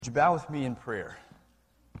Would you bow with me in prayer?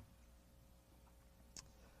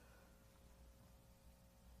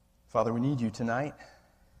 Father, we need you tonight.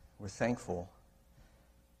 We're thankful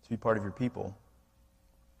to be part of your people.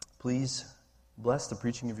 Please bless the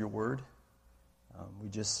preaching of your word. We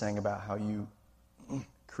just sang about how you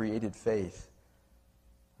created faith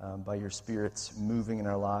by your Spirit's moving in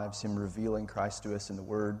our lives, Him revealing Christ to us in the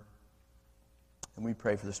Word. And we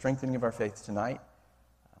pray for the strengthening of our faith tonight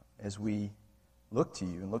as we look to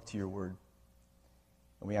you and look to your Word.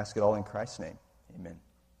 And we ask it all in Christ's name. Amen.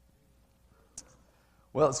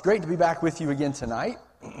 Well, it's great to be back with you again tonight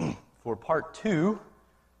for part 2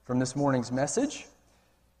 from this morning's message.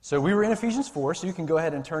 So we were in Ephesians 4, so you can go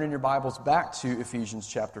ahead and turn in your Bibles back to Ephesians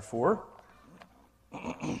chapter 4.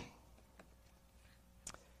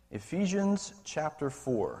 Ephesians chapter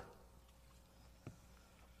 4.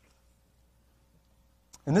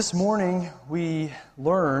 And this morning we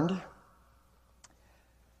learned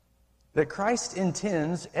that Christ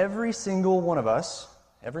intends every single one of us,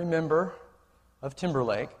 every member of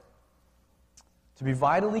Timberlake, to be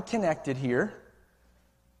vitally connected here,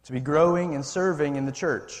 to be growing and serving in the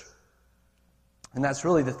church. And that's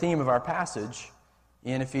really the theme of our passage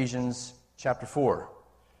in Ephesians chapter 4.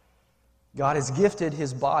 God has gifted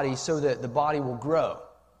His body so that the body will grow.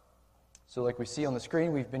 So like we see on the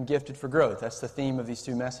screen, we've been gifted for growth. That's the theme of these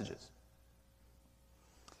two messages.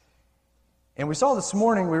 And we saw this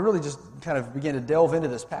morning, we really just kind of began to delve into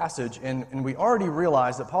this passage, and we already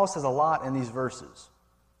realized that Paul says a lot in these verses.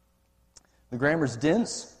 The grammar's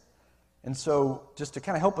dense, and so just to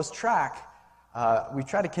kind of help us track, we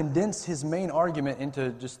try to condense his main argument into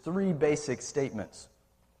just 3 basic statements.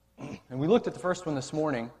 And we looked at the first one this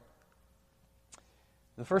morning.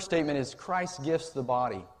 The first statement is Christ gifts the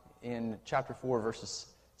body in chapter 4, verses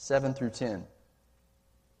 7 through 10.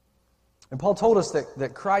 And Paul told us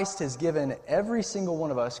that Christ has given every single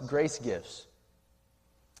one of us grace gifts.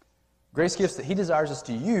 Grace gifts that He desires us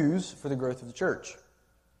to use for the growth of the church.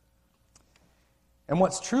 And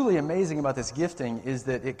what's truly amazing about this gifting is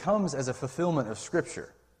that it comes as a fulfillment of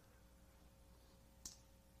Scripture.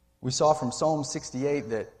 We saw from Psalm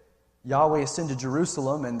 68 that Yahweh ascended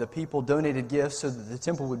Jerusalem and the people donated gifts so that the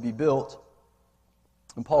temple would be built.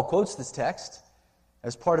 And Paul quotes this text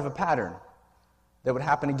as part of a pattern that would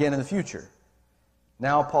happen again in the future.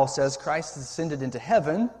 Now, Paul says, Christ has ascended into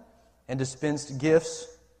heaven and dispensed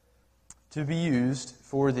gifts to be used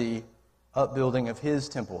for the upbuilding of His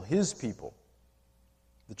temple, His people,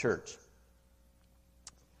 the church.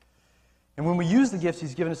 And when we use the gifts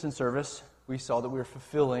He's given us in service, we saw that we were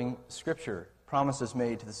fulfilling Scripture, promises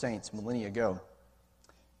made to the saints millennia ago.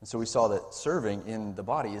 And so we saw that serving in the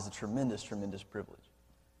body is a tremendous, tremendous privilege.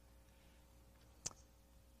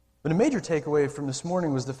 But a major takeaway from this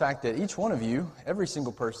morning was the fact that each one of you, every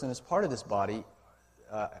single person, as part of this body,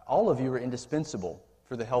 all of you are indispensable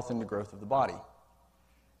for the health and the growth of the body.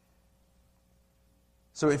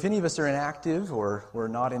 So if any of us are inactive or we're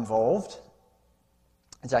not involved,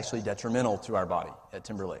 it's actually detrimental to our body at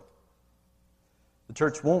Timberlake. The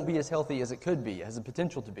church won't be as healthy as it could be, has the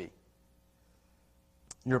potential to be.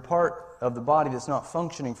 You're a part of the body that's not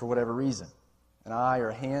functioning for whatever reason. An eye or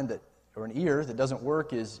a hand or an ear that doesn't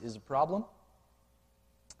work is a problem.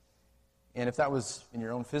 And if that was in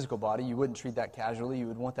your own physical body, you wouldn't treat that casually. You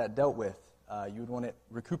would want that dealt with. You would want it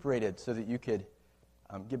recuperated so that you could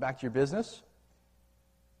get back to your business.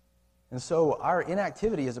 And so our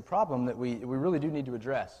inactivity is a problem that we really do need to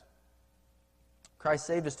address. Christ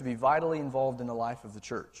saved us to be vitally involved in the life of the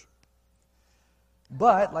church.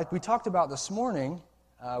 But, like we talked about this morning,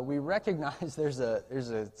 we recognize there's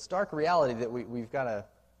a stark reality that we've got to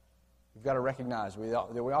recognize,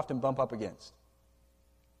 that we often bump up against.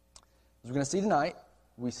 As we're going to see tonight,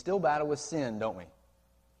 we still battle with sin, don't we?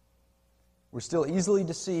 We're still easily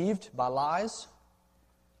deceived by lies.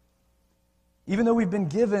 Even though we've been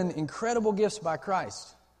given incredible gifts by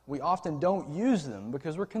Christ, we often don't use them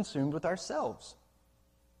because we're consumed with ourselves.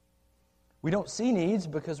 We don't see needs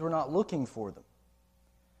because we're not looking for them.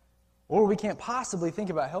 Or we can't possibly think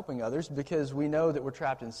about helping others because we know that we're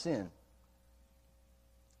trapped in sin.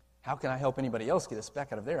 How can I help anybody else get a speck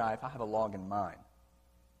out of their eye if I have a log in mine?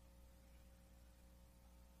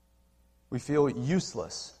 We feel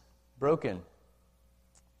useless, broken,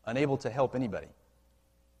 unable to help anybody.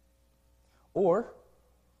 Or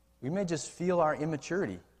we may just feel our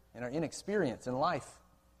immaturity and our inexperience in life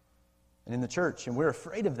and in the church, and we're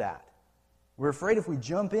afraid of that. We're afraid if we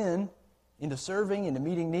jump into serving, into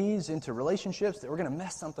meeting needs, into relationships, that we're going to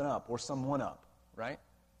mess something up or someone up, right?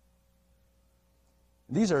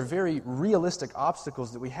 These are very realistic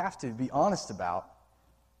obstacles that we have to be honest about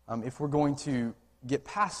if we're going to get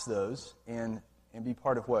past those and and be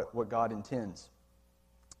part of what God intends.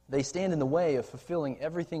 They stand in the way of fulfilling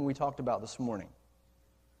everything we talked about this morning,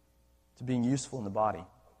 to being useful in the body.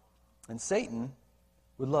 And Satan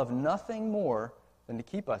would love nothing more than to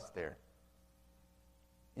keep us there,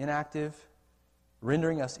 inactive,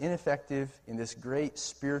 rendering us ineffective in this great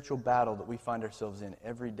spiritual battle that we find ourselves in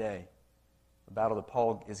every day, a battle that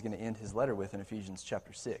Paul is going to end his letter with in Ephesians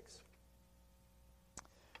chapter 6.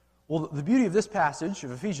 Well, the beauty of this passage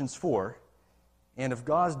of Ephesians 4 and of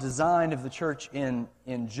God's design of the church in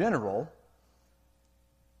general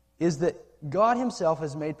is that God himself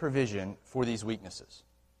has made provision for these weaknesses,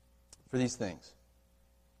 for these things.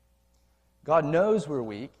 God knows we're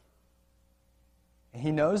weak, and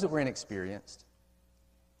he knows that we're inexperienced.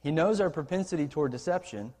 He knows our propensity toward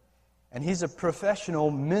deception, and he's a professional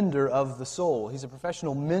mender of the soul. He's a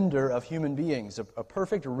professional mender of human beings, a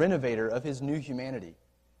perfect renovator of his new humanity.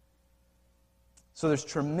 So there's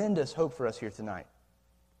tremendous hope for us here tonight.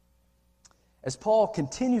 As Paul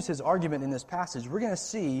continues his argument in this passage, we're going to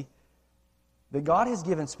see that God has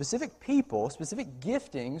given specific people, specific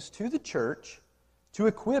giftings to the church to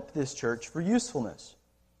equip this church for usefulness,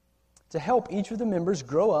 to help each of the members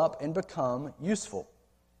grow up and become useful.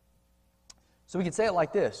 So we could say it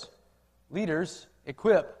like this: leaders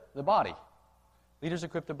equip the body. Leaders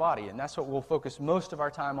equip the body, and that's what we'll focus most of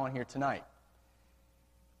our time on here tonight.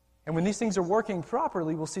 And when these things are working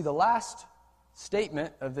properly, we'll see the last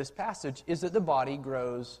statement of this passage is that the body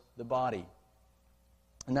grows the body.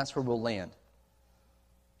 And that's where we'll land.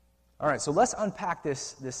 All right, so let's unpack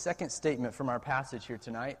this second statement from our passage here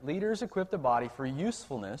tonight. Leaders equip the body for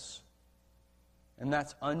usefulness, and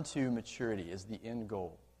that's unto maturity is the end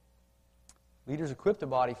goal. Leaders equip the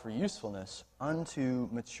body for usefulness unto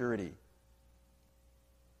maturity.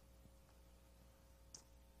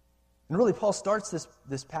 And really, Paul starts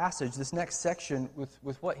this passage, this next section,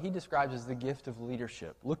 with what he describes as the gift of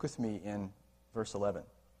leadership. Look with me in verse 11.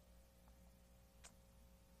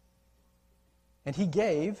 And he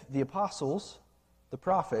gave the apostles, the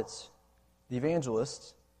prophets, the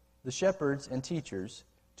evangelists, the shepherds, and teachers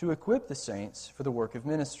to equip the saints for the work of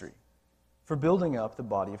ministry, for building up the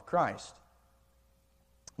body of Christ,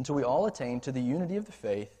 until we all attain to the unity of the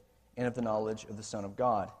faith and of the knowledge of the Son of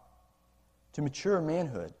God, to mature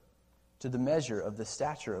manhood, to the measure of the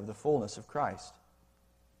stature of the fullness of Christ,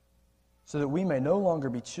 so that we may no longer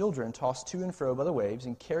be children tossed to and fro by the waves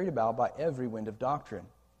and carried about by every wind of doctrine,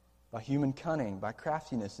 by human cunning, by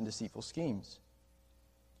craftiness and deceitful schemes.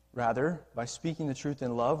 Rather, by speaking the truth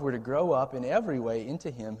in love, we're to grow up in every way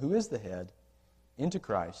into him who is the head, into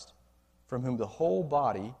Christ, from whom the whole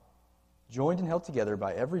body, joined and held together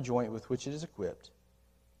by every joint with which it is equipped,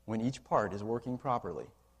 when each part is working properly,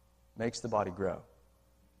 makes the body grow,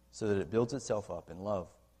 so that it builds itself up in love.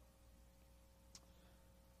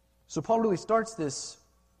 So Paul really starts this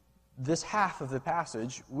half of the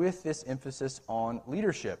passage with this emphasis on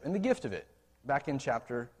leadership and the gift of it, back in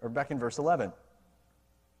verse 11.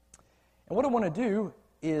 And what I want to do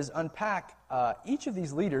is unpack each of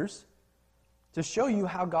these leaders to show you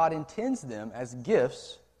how God intends them as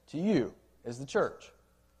gifts to you as the church,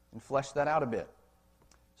 and flesh that out a bit.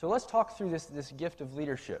 So let's talk through this gift of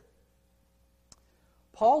leadership.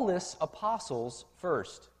 Paul lists apostles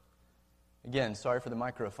first. Again, sorry for the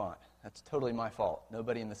microphone. That's totally my fault.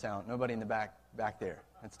 Nobody in the back there.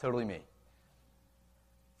 That's totally me.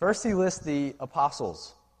 First, he lists the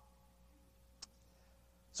apostles.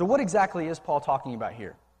 So what exactly is Paul talking about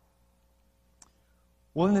here?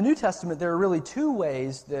 Well, in the New Testament, there are really two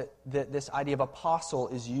ways that this idea of apostle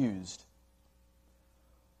is used.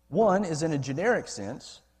 One is in a generic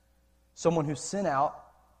sense, someone who's sent out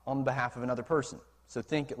on behalf of another person. So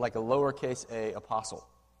think like a lowercase a apostle.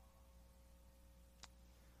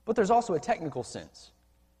 But there's also a technical sense.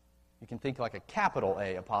 You can think like a capital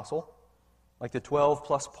A apostle, like the 12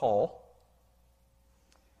 plus Paul.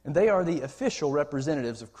 And they are the official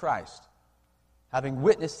representatives of Christ, having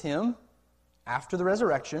witnessed him after the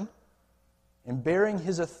resurrection and bearing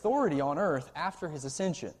his authority on earth after his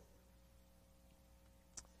ascension.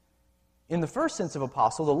 In the first sense of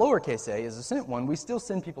apostle, the lowercase a is a sent one. We still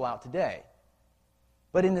send people out today.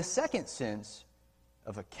 But in the second sense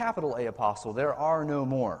of a capital A apostle, there are no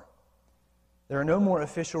more. There are no more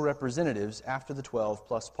official representatives after the 12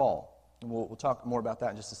 plus Paul. And we'll talk more about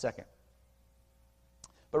that in just a second.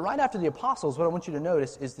 But right after the apostles, what I want you to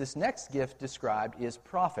notice is this next gift described is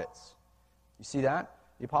prophets. You see that?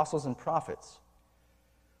 The apostles and prophets.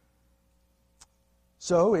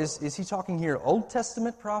 So is he talking here Old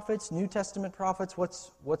Testament prophets, New Testament prophets?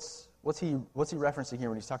 What's he referencing here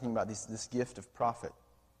when he's talking about this gift of prophet?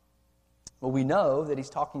 Well, we know that he's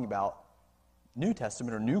talking about New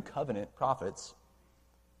Testament or New Covenant prophets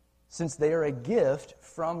since they are a gift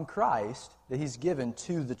from Christ that he's given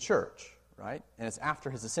to the church, right? And it's after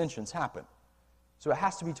his ascensions happen. So it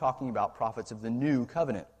has to be talking about prophets of the new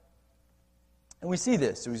covenant. And we see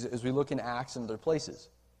this as we look in Acts and other places.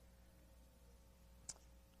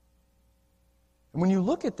 And when you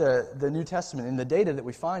look at the New Testament and the data that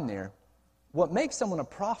we find there, what makes someone a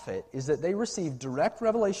prophet is that they receive direct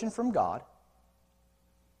revelation from God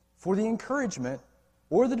for the encouragement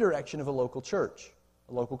or the direction of a local church,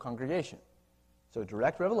 a local congregation. So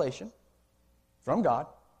direct revelation from God,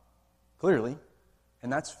 clearly,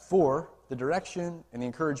 and that's for the direction and the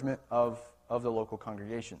encouragement of the local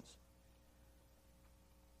congregations.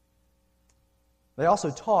 They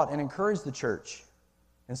also taught and encouraged the church,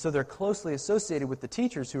 and so they're closely associated with the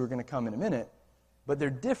teachers who are going to come in a minute, but they're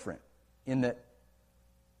different in that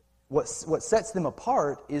what sets them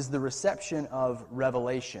apart is the reception of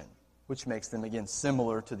revelation, which makes them, again,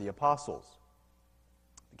 similar to the apostles,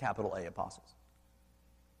 the capital A apostles.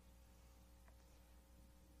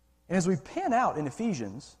 And as we pan out in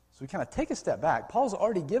Ephesians, so we kind of take a step back, Paul's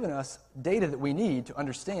already given us data that we need to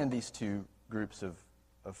understand these two groups of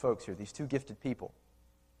folks here, these two gifted people.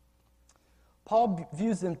 Paul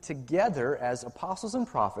views them together as apostles and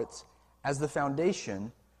prophets as the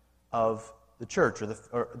foundation of the church,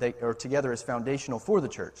 or they are together as foundational for the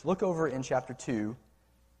church. Look over in chapter 2,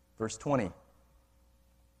 verse 20.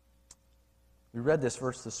 We read this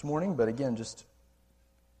verse this morning, but again,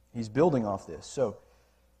 he's building off this. So,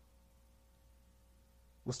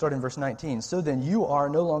 we'll start in verse 19. So then you are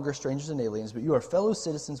no longer strangers and aliens, but you are fellow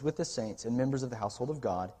citizens with the saints and members of the household of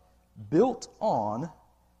God, built on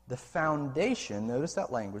the foundation, notice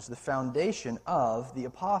that language, the foundation of the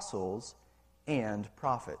apostles and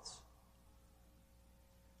prophets.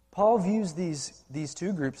 Paul views these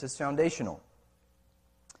two groups as foundational.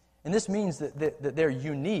 And this means that they're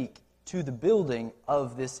unique to the building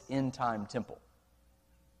of this end-time temple.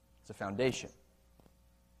 It's a foundation.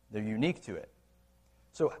 They're unique to it.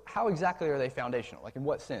 So how exactly are they foundational? Like in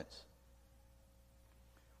what sense?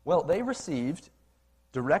 Well, they received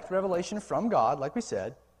direct revelation from God, like we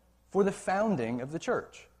said, for the founding of the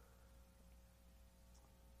church.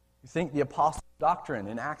 You think the apostle doctrine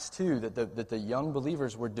in Acts 2 that the young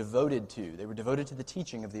believers were devoted to. They were devoted to the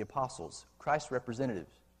teaching of the apostles, Christ's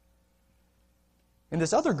representatives. In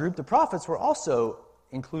this other group, the prophets were also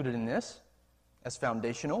included in this as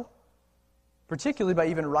foundational, particularly by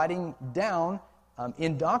even writing down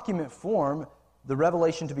in document form the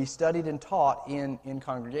revelation to be studied and taught in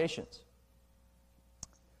congregations.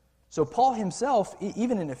 So Paul himself,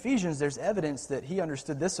 even in Ephesians, there's evidence that he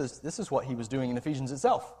understood this is what he was doing in Ephesians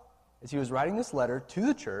itself, as he was writing this letter to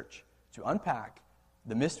the church to unpack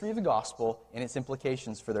the mystery of the gospel and its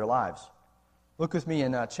implications for their lives. Look with me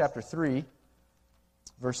in chapter 3,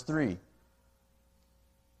 verse 3.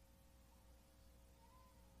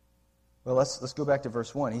 Well, let's go back to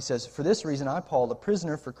verse 1. He says, "For this reason I, Paul, a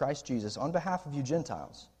prisoner for Christ Jesus, on behalf of you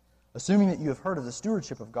Gentiles, assuming that you have heard of the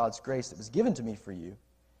stewardship of God's grace that was given to me for you,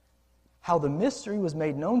 how the mystery was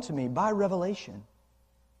made known to me by revelation,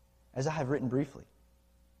 as I have written briefly."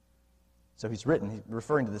 So he's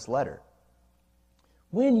referring to this letter.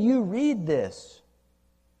 "When you read this,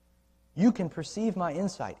 you can perceive my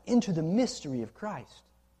insight into the mystery of Christ,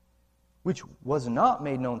 which was not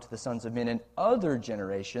made known to the sons of men in other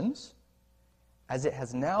generations, as it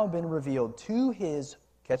has now been revealed to his,"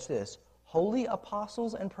 catch this, "holy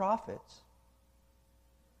apostles and prophets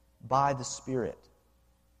by the Spirit.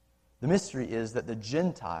 The mystery is that the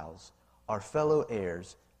Gentiles are fellow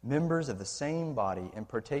heirs, members of the same body, and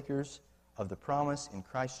partakers of the promise in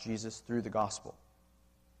Christ Jesus through the gospel."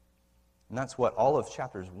 And that's what all of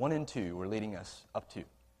chapters 1 and 2 were leading us up to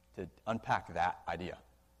unpack that idea,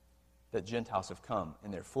 that Gentiles have come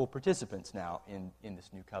and they're full participants now in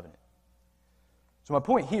this new covenant. So my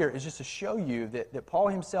point here is just to show you that Paul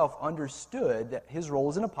himself understood that his role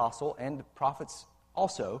as an apostle, and prophets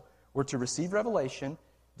also, were to receive revelation,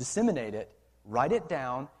 disseminate it, write it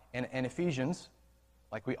down, and Ephesians,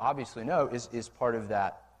 like we obviously know, is part of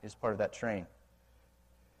that train.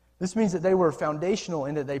 This means that they were foundational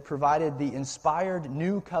in that they provided the inspired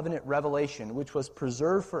new covenant revelation, which was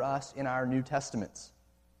preserved for us in our New Testaments.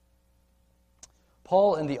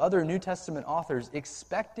 Paul and the other New Testament authors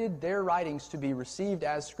expected their writings to be received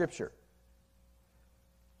as Scripture.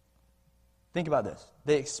 Think about this.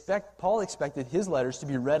 Paul expected his letters to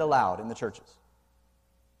be read aloud in the churches,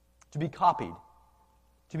 to be copied,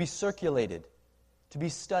 to be circulated, to be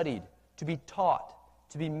studied, to be taught,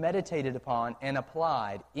 to be meditated upon and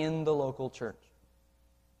applied in the local church.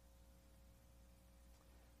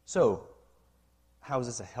 So, how is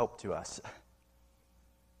this a help to us?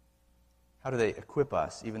 How do they equip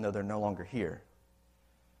us, even though they're no longer here?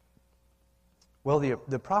 Well,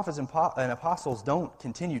 the prophets and apostles don't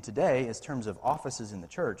continue today as terms of offices in the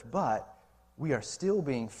church, but we are still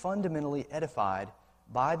being fundamentally edified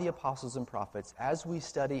by the apostles and prophets as we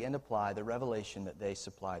study and apply the revelation that they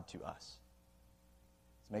supplied to us.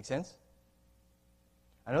 Does that make sense?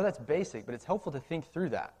 I know that's basic, but it's helpful to think through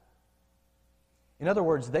that. In other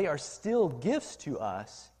words, they are still gifts to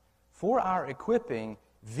us for our equipping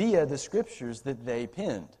via the scriptures that they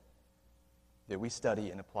penned, that we study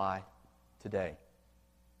and apply today.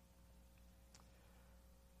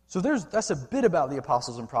 So that's a bit about the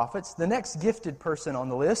apostles and prophets. The next gifted person on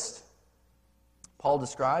the list, Paul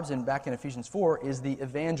describes, and back in Ephesians 4, is the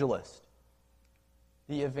evangelist.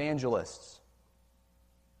 The evangelists.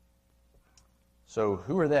 So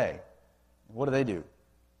who are they? What do they do?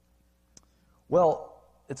 Well,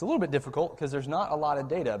 it's a little bit difficult because there's not a lot of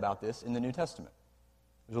data about this in the New Testament.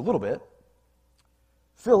 There's a little bit.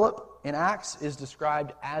 Philip in Acts is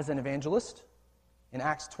described as an evangelist in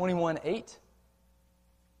Acts 21:8.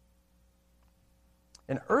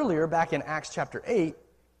 And earlier, back in Acts chapter 8,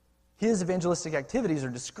 his evangelistic activities are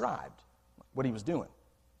described, what he was doing.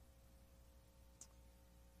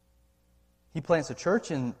 He plants a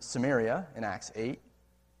church in Samaria in Acts 8,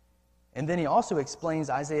 and then he also explains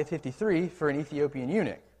Isaiah 53 for an Ethiopian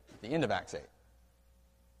eunuch at the end of Acts 8.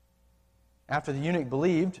 After the eunuch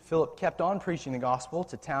believed, Philip kept on preaching the gospel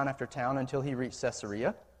to town after town until he reached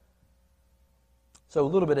Caesarea. So a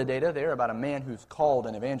little bit of data there about a man who's called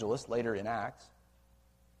an evangelist later in Acts.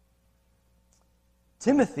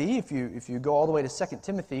 Timothy, if you go all the way to 2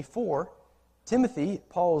 Timothy 4, Timothy,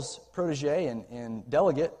 Paul's protege and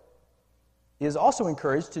delegate, is also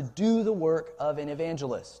encouraged to do the work of an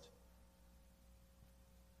evangelist,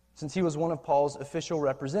 since he was one of Paul's official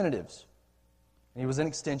representatives. And he was an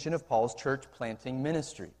extension of Paul's church planting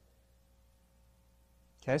ministry.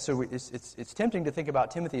 Okay, so it's tempting to think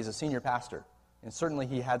about Timothy as a senior pastor. And certainly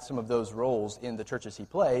he had some of those roles in the churches he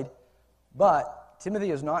played. But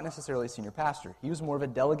Timothy is not necessarily a senior pastor. He was more of a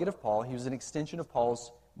delegate of Paul. He was an extension of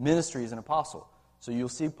Paul's ministry as an apostle. So you'll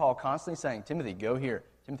see Paul constantly saying, Timothy, go here.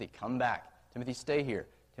 Timothy, come back. Timothy, stay here.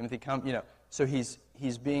 Timothy, come, So he's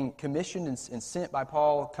being commissioned and sent by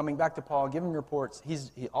Paul, coming back to Paul, giving reports.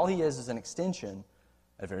 All he is an extension,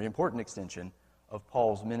 a very important extension, of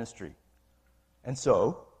Paul's ministry. And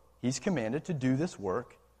so he's commanded to do this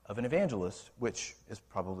work of an evangelist, which is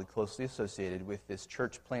probably closely associated with this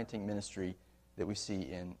church planting ministry that we see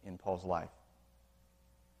in Paul's life.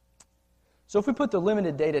 So if we put the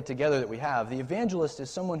limited data together that we have, the evangelist is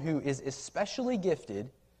someone who is especially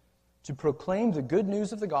gifted to proclaim the good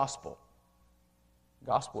news of the gospel.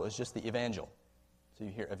 Gospel is just the evangel. So you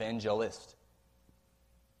hear evangelist.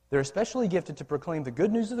 They're especially gifted to proclaim the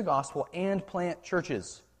good news of the gospel and plant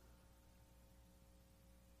churches.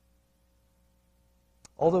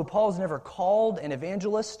 Although Paul's never called an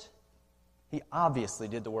evangelist, he obviously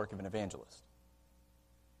did the work of an evangelist.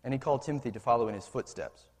 And he called Timothy to follow in his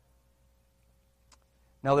footsteps.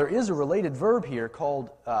 Now there is a related verb here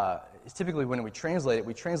called, typically when we translate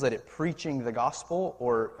it preaching the gospel,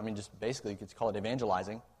 or, just basically you could call it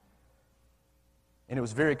evangelizing. And it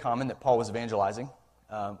was very common that Paul was evangelizing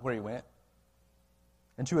where he went.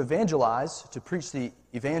 And to evangelize, to preach the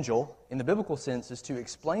evangel, in the biblical sense, is to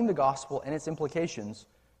explain the gospel and its implications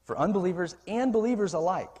for unbelievers and believers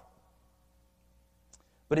alike.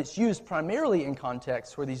 But it's used primarily in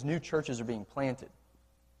contexts where these new churches are being planted.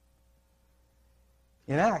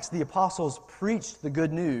 In Acts, the apostles preached the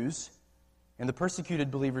good news, and the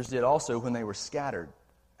persecuted believers did also when they were scattered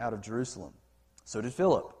out of Jerusalem. So did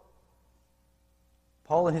Philip.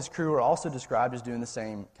 Paul and his crew are also described as doing the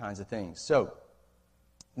same kinds of things. So,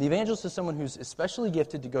 the evangelist is someone who's especially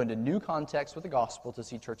gifted to go into new contexts with the gospel to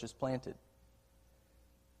see churches planted.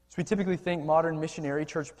 So we typically think modern missionary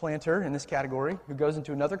church planter in this category, who goes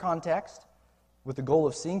into another context with the goal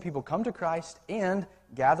of seeing people come to Christ and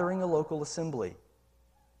gathering a local assembly.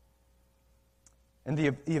 And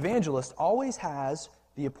the evangelist always has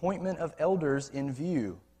the appointment of elders in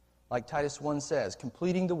view, like Titus 1 says,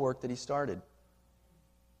 completing the work that he started.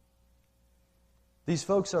 These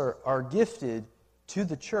folks are gifted to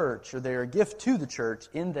the church, or they are a gift to the church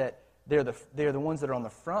in that they're the ones that are on the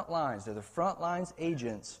front lines. They're the front lines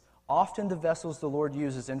agents, often the vessels the Lord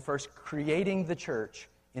uses in first creating the church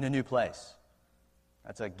in a new place.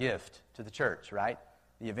 That's a gift to the church, right?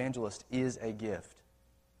 The evangelist is a gift.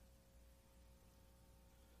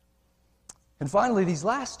 And finally, these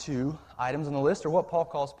last two items on the list are what Paul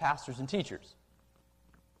calls pastors and teachers.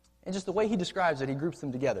 And just the way he describes it, he groups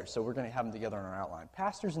them together. So we're going to have them together in our outline.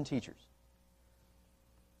 Pastors and teachers.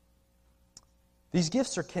 These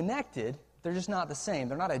gifts are connected They're just not the same.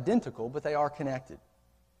 They're not identical, but they are connected.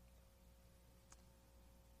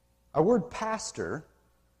 Our word pastor,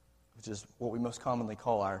 which is what we most commonly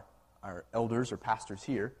call our elders or pastors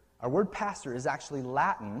here, our word pastor is actually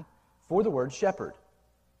Latin for the word shepherd.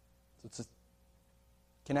 So it's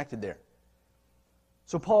connected there.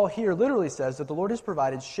 So Paul here literally says that the Lord has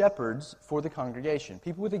provided shepherds for the congregation,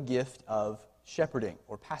 people with a gift of shepherding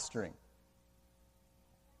or pastoring.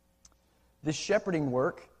 This shepherding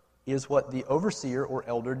work is what the overseer or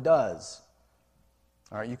elder does.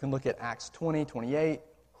 All right, you can look at Acts 20, 28,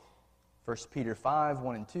 1 Peter 5,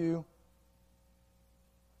 1 and 2.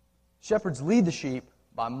 Shepherds lead the sheep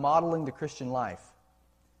by modeling the Christian life.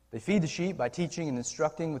 They feed the sheep by teaching and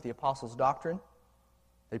instructing with the apostles' doctrine.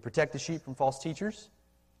 They protect the sheep from false teachers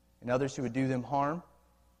and others who would do them harm.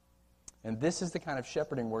 And this is the kind of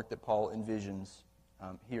shepherding work that Paul envisions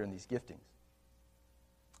here in these giftings.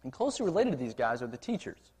 And closely related to these guys are the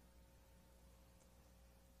teachers.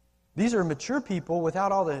 These are mature people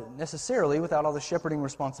without all the shepherding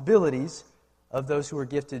responsibilities of those who are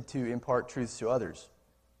gifted to impart truths to others.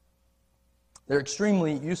 They're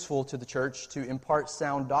extremely useful to the church to impart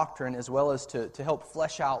sound doctrine as well as to help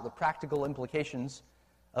flesh out the practical implications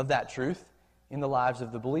of that truth in the lives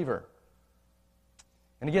of the believer.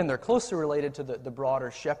 And again, they're closely related to the broader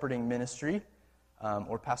shepherding ministry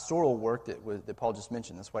or pastoral work that Paul just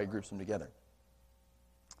mentioned. That's why he groups them together.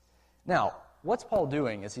 Now, what's Paul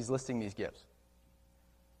doing as he's listing these gifts?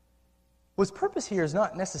 Well, his purpose here is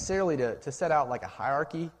not necessarily to set out like a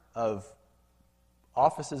hierarchy of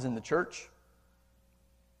offices in the church,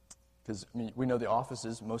 because we know the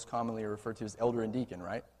offices most commonly are referred to as elder and deacon,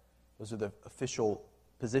 right? Those are the official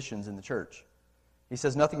positions in the church. He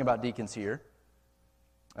says nothing about deacons here.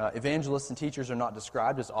 Evangelists and teachers are not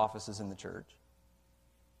described as offices in the church.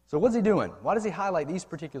 So what's he doing? Why does he highlight these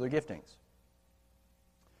particular giftings?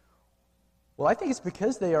 Well, I think it's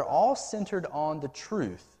because they are all centered on the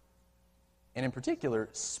truth, and in particular,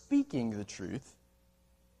 speaking the truth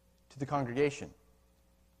to the congregation.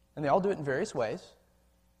 And they all do it in various ways,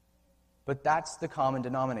 but that's the common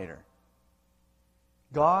denominator.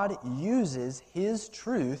 God uses His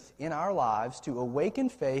truth in our lives to awaken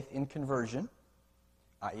faith in conversion,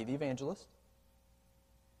 i.e. the evangelist.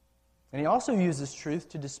 And He also uses truth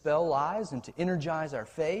to dispel lies and to energize our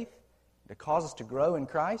faith, to cause us to grow in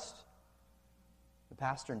Christ, the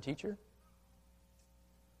pastor and teacher.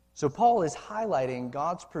 So Paul is highlighting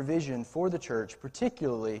God's provision for the church,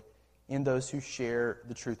 particularly in those who share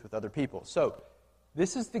the truth with other people. So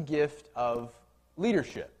this is the gift of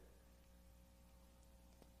leadership.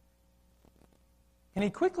 And he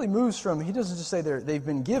quickly moves from, he doesn't just say they've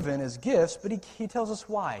been given as gifts, but he tells us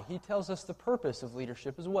why. He tells us the purpose of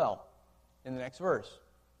leadership as well in the next verse.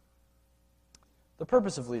 The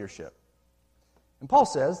purpose of leadership. And Paul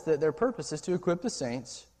says that their purpose is to equip the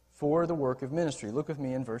saints for the work of ministry. Look with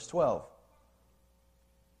me in verse 12.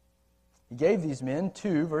 He gave these men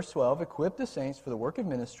to, verse 12, equip the saints for the work of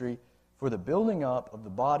ministry, for the building up of the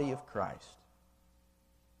body of Christ.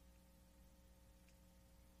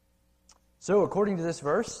 So, according to this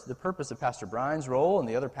verse, the purpose of Pastor Brian's role and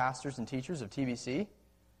the other pastors and teachers of TBC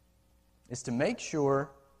is to make sure,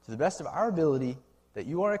 to the best of our ability, that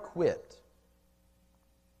you are equipped.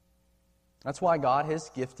 That's why God has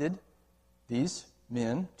gifted these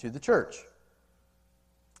men to the church.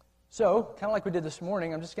 So, kind of like we did this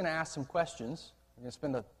morning, I'm just going to ask some questions. I'm going to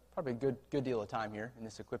spend probably a good deal of time here in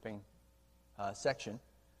this equipping section.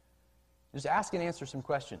 Just ask and answer some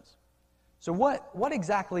questions. So what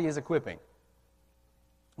exactly is equipping?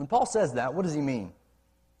 When Paul says that, what does he mean?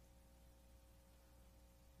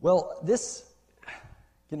 Well, this,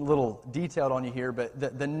 getting a little detailed on you here, but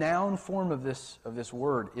the noun form of this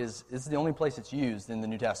word is the only place it's used in the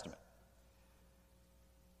New Testament.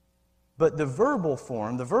 But the verbal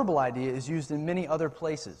form, the verbal idea, is used in many other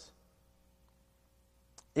places.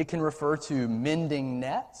 It can refer to mending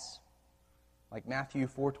nets, like Matthew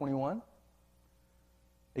 4:21.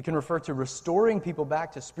 It can refer to restoring people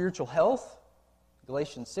back to spiritual health,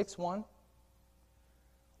 Galatians 6:1.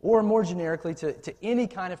 Or more generically, to any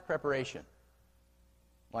kind of preparation,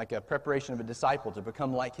 like a preparation of a disciple to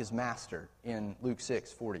become like his master in Luke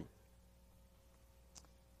 6:40.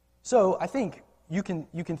 So I think you can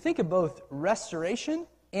think of both restoration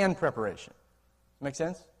and preparation. Make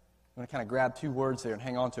sense? I'm going to kind of grab two words there and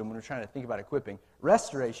hang on to them when we're trying to think about equipping.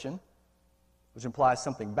 Restoration, which implies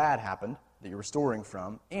something bad happened that you're restoring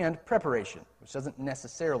from, and preparation, which doesn't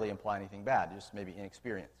necessarily imply anything bad, just maybe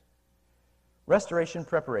inexperience. Restoration,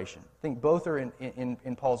 preparation. I think both are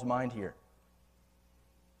in Paul's mind here.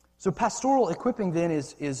 So pastoral equipping then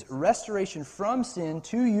is restoration from sin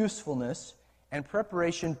to usefulness and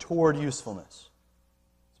preparation toward usefulness.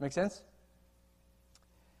 Does that make sense?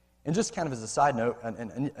 And just kind of as a side note,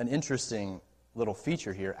 an interesting little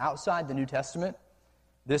feature here. Outside the New Testament,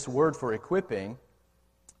 this word for equipping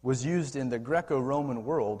was used in the Greco-Roman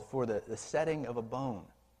world for the setting of a bone,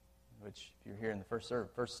 which, if you're here in the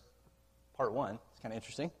first part one, it's kind of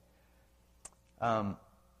interesting.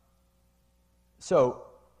 So,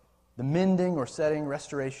 the mending or setting,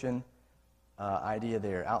 restoration idea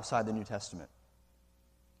there, outside the New Testament.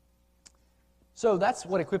 So that's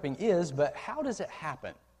what equipping is, but how does it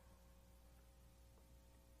happen?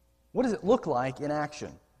 What does it look like in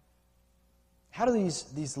action? How do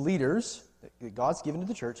these leaders that God's given to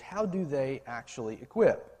the church, how do they actually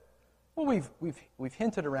equip? Well, we've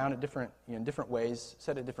hinted around it different ways,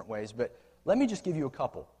 said it different ways, but let me just give you a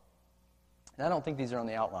couple. And I don't think these are on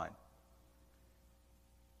the outline.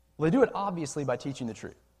 Well, they do it obviously by teaching the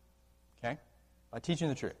truth. Okay? By teaching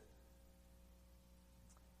the truth.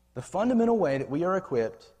 The fundamental way that we are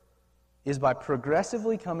equipped is by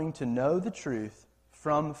progressively coming to know the truth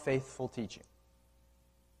from faithful teaching.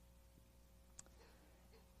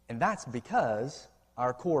 And that's because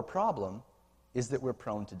our core problem is that we're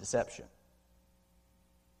prone to deception,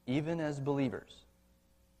 even as believers.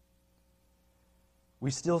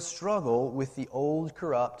 We still struggle with the old,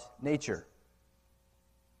 corrupt nature.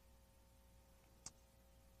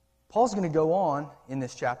 Paul's going to go on in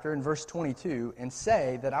this chapter, in verse 22, and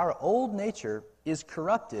say that our old nature is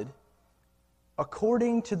corrupted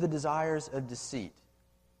according to the desires of deceit.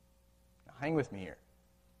 Now, hang with me here.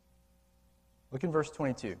 Look in verse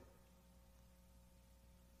 22.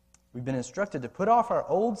 We've been instructed to put off our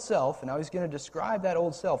old self, and now he's going to describe that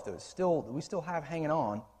old self that we still have hanging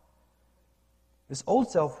on. This old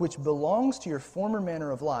self which belongs to your former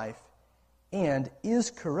manner of life and is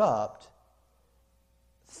corrupt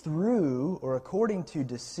through or according to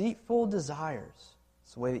deceitful desires.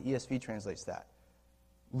 That's the way the ESV translates that.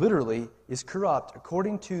 Literally, is corrupt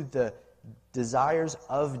according to the desires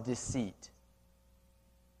of deceit.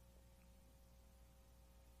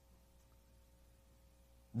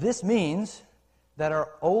 This means that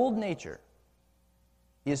our old nature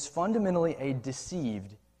is fundamentally a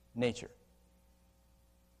deceived nature.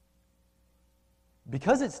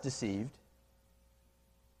 Because it's deceived,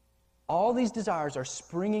 all these desires are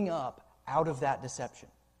springing up out of that deception.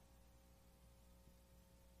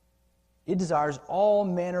 It desires all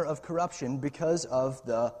manner of corruption because of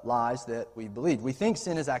the lies that we believe. We think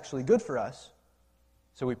sin is actually good for us,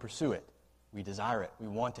 so we pursue it. We desire it. We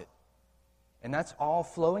want it. And that's all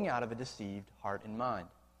flowing out of a deceived heart and mind.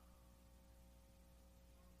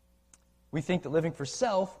 We think that living for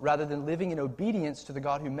self, rather than living in obedience to the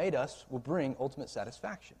God who made us, will bring ultimate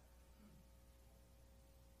satisfaction.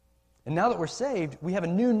 And now that we're saved, we have a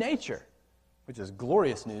new nature, which is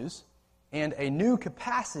glorious news, and a new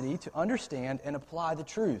capacity to understand and apply the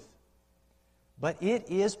truth. But it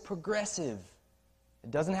is progressive.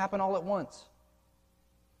 It doesn't happen all at once.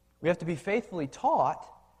 We have to be faithfully taught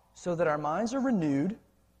so that our minds are renewed,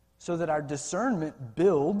 so that our discernment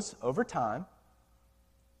builds over time,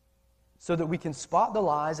 so that we can spot the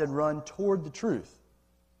lies and run toward the truth.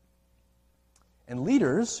 And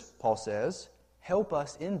leaders, Paul says, help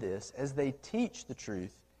us in this as they teach the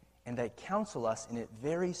truth and they counsel us in it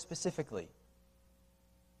very specifically.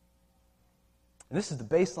 And this is the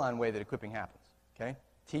baseline way that equipping happens, okay?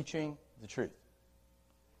 Teaching the truth.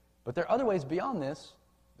 But there are other ways beyond this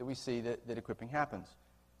that we see that equipping happens.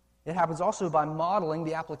 It happens also by modeling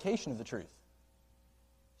the application of the truth.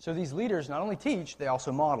 So these leaders not only teach, they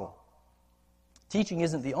also model. Teaching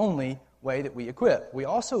isn't the only way that we equip. We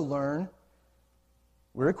also learn,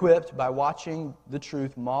 we're equipped by watching the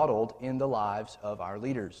truth modeled in the lives of our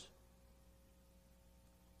leaders.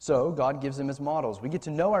 So God gives them as models. We get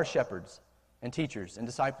to know our shepherds and teachers and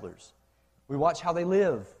disciplers. We watch how they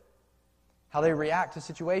live, how they react to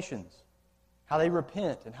situations, how they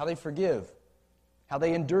repent and how they forgive, how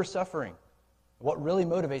they endure suffering, what really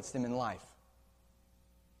motivates them in life.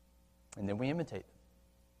 And then we imitate them.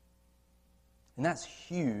 And that's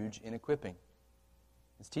huge in equipping.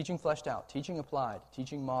 It's teaching fleshed out, teaching applied,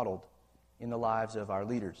 teaching modeled in the lives of our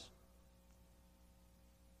leaders.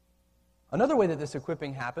 Another way that this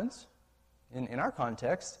equipping happens, in our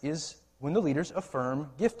context, is when the leaders affirm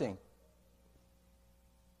gifting.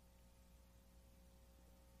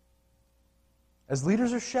 As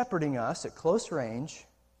leaders are shepherding us at close range,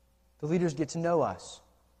 the leaders get to know us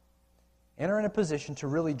and are in a position to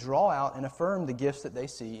really draw out and affirm the gifts that they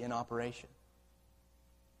see in operation.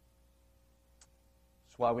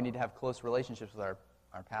 That's why we need to have close relationships with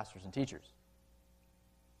our pastors and teachers.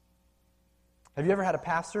 Have you ever had a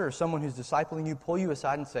pastor or someone who's discipling you pull you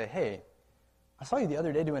aside and say, hey, I saw you the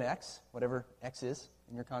other day doing X, whatever X is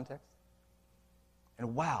in your context.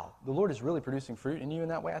 And wow, the Lord is really producing fruit in you in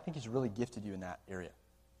that way. I think He's really gifted you in that area.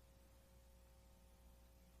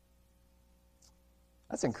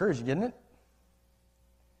 That's encouraging, isn't it?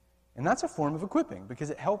 And that's a form of equipping because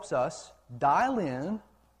it helps us dial in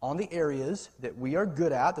on the areas that we are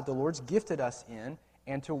good at, that the Lord's gifted us in,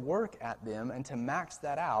 and to work at them and to max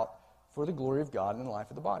that out for the glory of God in the life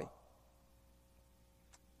of the body.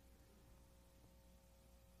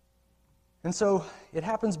 And so it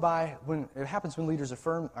happens when leaders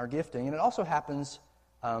affirm our gifting, and it also happens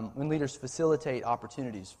when leaders facilitate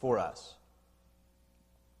opportunities for us.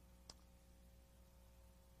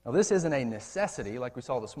 Now, this isn't a necessity like we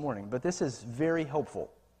saw this morning, but this is very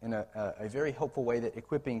helpful in a very helpful way that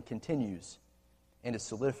equipping continues and is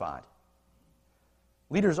solidified.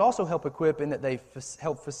 Leaders also help equip in that they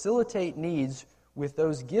help facilitate needs with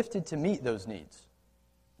those gifted to meet those needs.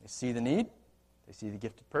 They see the need, they see the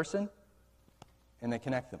gifted person, and they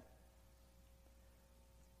connect them.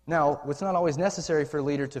 Now, it's not always necessary for a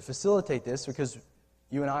leader to facilitate this because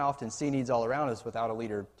you and I often see needs all around us without a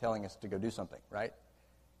leader telling us to go do something, right?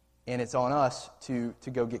 And it's on us to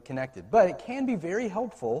go get connected. But it can be very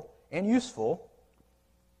helpful and useful,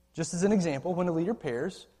 just as an example, when a leader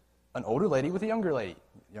pairs an older lady with a younger lady.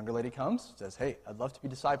 The younger lady comes, says, hey, I'd love to be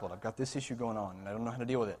discipled. I've got this issue going on, and I don't know how to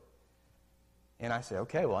deal with it. And I say,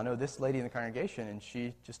 okay, well, I know this lady in the congregation, and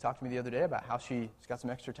she just talked to me the other day about how she's got some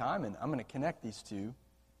extra time, and I'm going to connect these two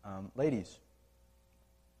ladies.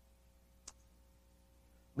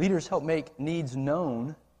 Leaders help make needs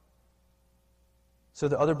known so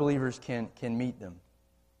that other believers can meet them.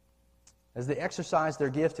 As they exercise their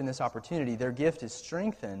gift in this opportunity, their gift is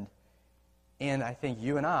strengthened, and I think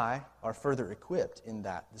you and I are further equipped in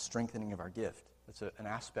that, the strengthening of our gift. That's an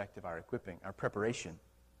aspect of our equipping, our preparation.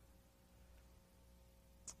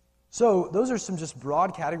 So those are some just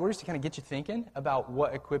broad categories to kind of get you thinking about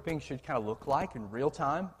what equipping should kind of look like in real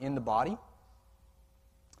time in the body.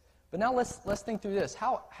 But now let's think through this.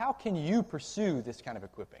 How can you pursue this kind of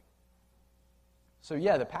equipping? So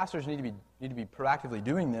yeah, the pastors need to be proactively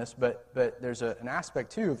doing this, but there's an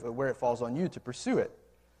aspect too of where it falls on you to pursue it.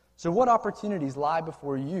 So what opportunities lie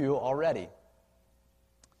before you already?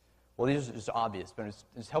 Well, these are just obvious, but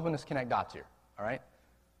it's helping us connect dots here, all right?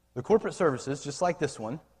 The corporate services, just like this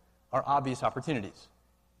one, are obvious opportunities.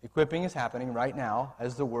 Equipping is happening right now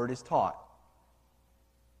as the Word is taught.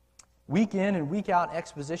 Week in and week out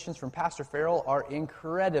expositions from Pastor Farrell are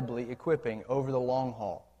incredibly equipping over the long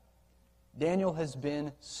haul. Daniel has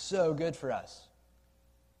been so good for us.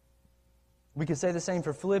 We could say the same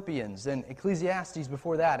for Philippians and Ecclesiastes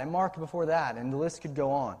before that and Mark before that, and the list could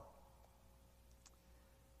go on.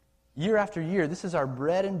 Year after year, this is our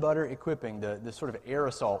bread and butter equipping, the sort of air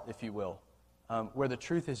assault, if you will, where the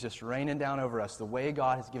truth is just raining down over us the way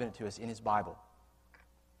God has given it to us in His Bible.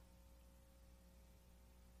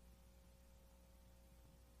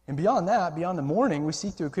 And beyond that, beyond the morning, we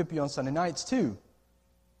seek to equip you on Sunday nights too.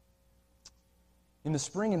 In the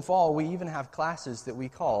spring and fall, we even have classes that we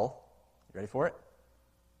call, you ready for it?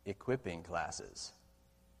 Equipping classes.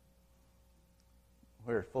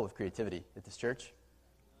 We're full of creativity at this church.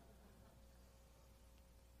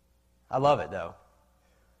 I love it, though.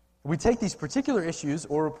 We take these particular issues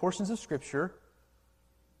or portions of Scripture,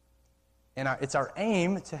 and it's our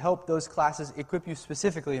aim to help those classes equip you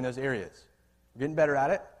specifically in those areas. We're getting better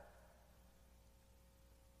at it.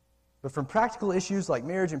 But from practical issues like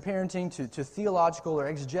marriage and parenting to theological or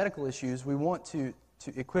exegetical issues, we want to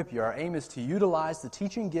equip you. Our aim is to utilize the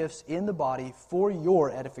teaching gifts in the body for your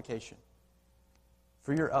edification,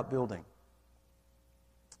 for your upbuilding.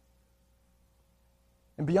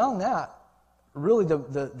 And beyond that, really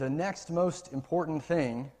the next most important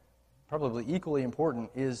thing, probably equally important,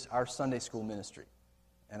 is our Sunday school ministry.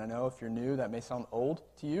 And I know if you're new, that may sound old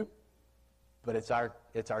to you, but it's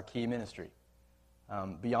our key ministry.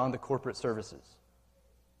 Beyond the corporate services.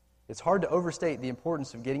 It's hard to overstate the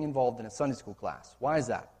importance of getting involved in a Sunday school class. Why is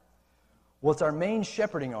that? Well, it's our main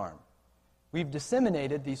shepherding arm. We've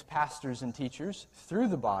disseminated these pastors and teachers through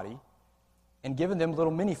the body and given them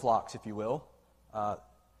little mini flocks, if you will,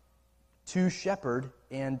 to shepherd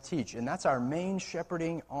and teach. And that's our main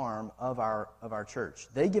shepherding arm of our church.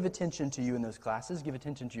 They give attention to you in those classes, give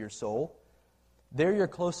attention to your soul. They're your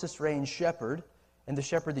closest range shepherd, and the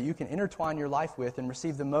shepherd that you can intertwine your life with and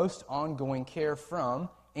receive the most ongoing care from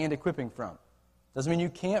and equipping from. Doesn't mean you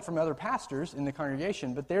can't from other pastors in the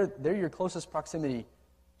congregation, but they're your closest proximity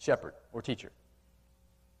shepherd or teacher.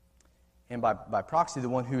 And by proxy, the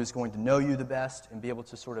one who is going to know you the best and be able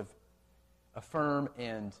to sort of affirm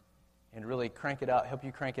and really crank it up, help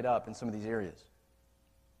you crank it up in some of these areas.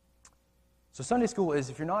 So Sunday school is,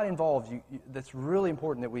 if you're not involved, that's really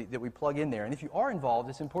important that we plug in there. And if you are involved,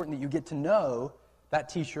 it's important that you get to know that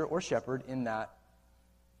teacher or shepherd in that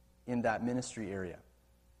ministry area.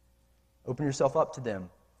 Open yourself up to them.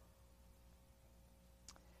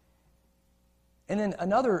 And then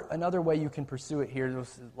another way you can pursue it here,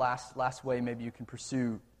 this last way maybe you can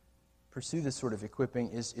pursue this sort of equipping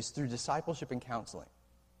is through discipleship and counseling.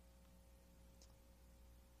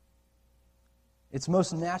 It's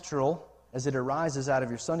most natural as it arises out of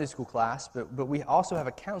your Sunday school class, but we also have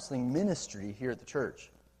a counseling ministry here at the church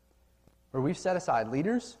where we've set aside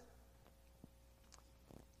leaders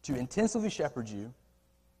to intensively shepherd you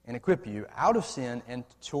and equip you out of sin and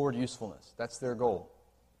toward usefulness. That's their goal.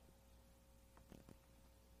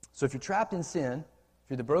 So if you're trapped in sin, if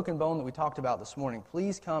you're the broken bone that we talked about this morning,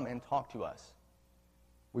 please come and talk to us.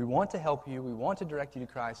 We want to help you. We want to direct you to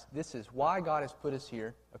Christ. This is why God has put us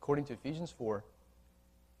here, according to Ephesians 4.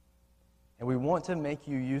 And we want to make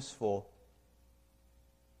you useful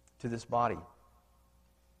to this body.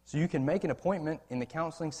 So you can make an appointment in the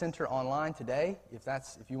counseling center online today. If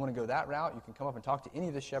you want to go that route, you can come up and talk to any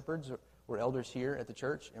of the shepherds or elders here at the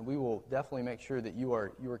church, and we will definitely make sure that you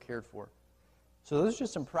are cared for. So those are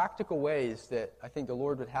just some practical ways that I think the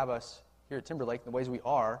Lord would have us here at Timberlake, the ways we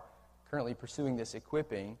are currently pursuing this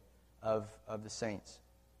equipping of the saints.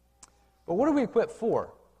 But what are we equipped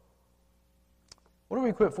for? What are we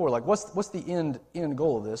equipped for? Like, what's the end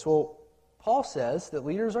goal of this? Well, Paul says that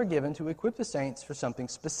leaders are given to equip the saints for something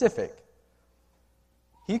specific.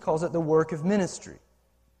 He calls it the work of ministry.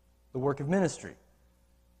 The work of ministry.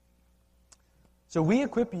 So we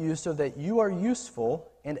equip you so that you are useful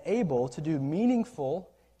and able to do meaningful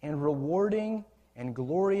and rewarding and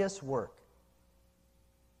glorious work.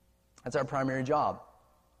 That's our primary job.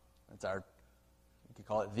 That's you could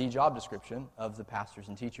call it the job description of the pastors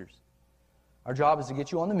and teachers. Our job is to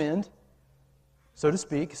get you on the mend, so to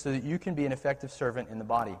speak, so that you can be an effective servant in the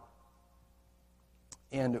body.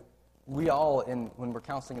 And we all, when we're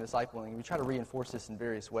counseling and discipling, we try to reinforce this in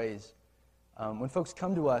various ways. When folks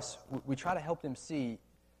come to us, we try to help them see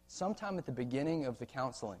sometime at the beginning of the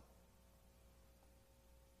counseling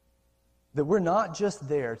that we're not just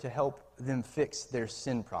there to help them fix their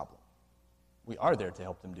sin problem. We are there to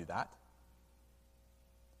help them do that.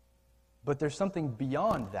 But there's something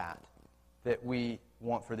beyond that we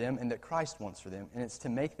want for them and that Christ wants for them, and it's to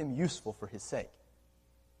make them useful for His sake.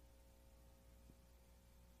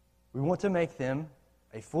 We want to make them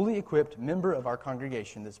a fully equipped member of our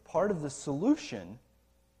congregation that's part of the solution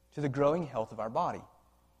to the growing health of our body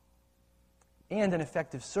and an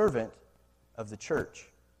effective servant of the church.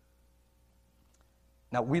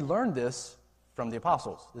 Now, we learned this from the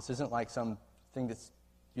apostles. This isn't like something that's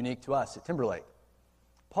unique to us at Timberlake.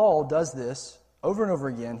 Paul does this over and over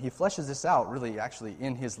again. He fleshes this out, really, actually,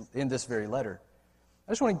 in this very letter.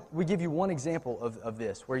 I just want to give you one example of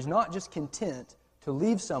this, where he's not just content to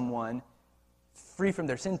leave someone free from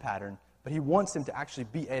their sin pattern, but he wants them to actually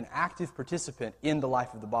be an active participant in the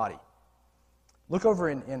life of the body. Look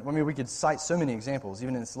over we could cite so many examples,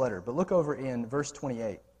 even in this letter, but look over in verse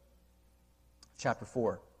 28, chapter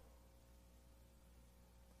 4.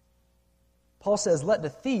 Paul says, "Let the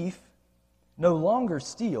thief no longer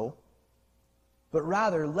steal, but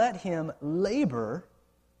rather let him labor,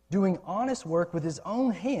 doing honest work with his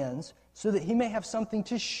own hands, so that he may have something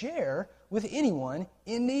to share with anyone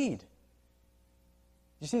in need."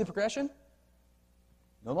 You see the progression?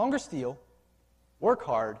 No longer steal, work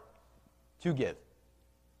hard to give.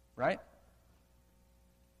 Right?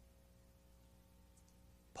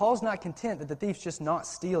 Paul's not content that the thief's just not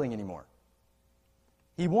stealing anymore.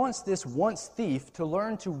 He wants this once thief to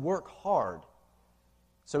learn to work hard.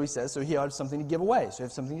 So he says, so he has something to give away, so he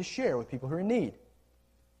has something to share with people who are in need.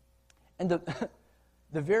 And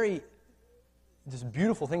the very just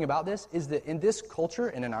beautiful thing about this is that in this culture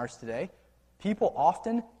and in ours today, people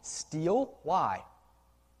often steal. Why?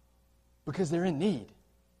 Because they're in need.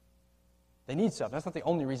 They need stuff. That's not the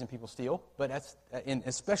only reason people steal, but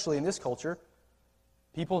especially in this culture,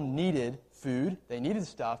 people needed food, they needed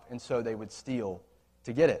stuff, and so they would steal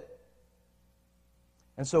to get it.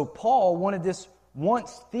 And so Paul wanted this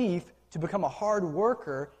once thief to become a hard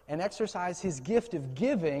worker and exercise his gift of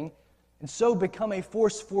giving, and so become a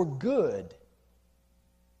force for good,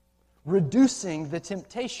 reducing the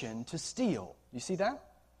temptation to steal. You see that?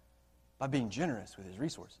 By being generous with his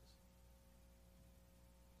resources.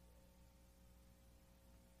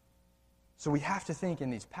 So we have to think in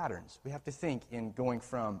these patterns. We have to think in going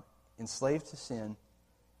from enslaved to sin,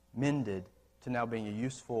 mended, to now being a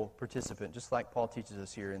useful participant, just like Paul teaches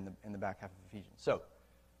us here in the back half of Ephesians. So,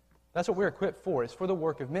 That's what we're equipped for. It's for the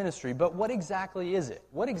work of ministry. But what exactly is it?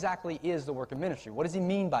 What exactly is the work of ministry? What does he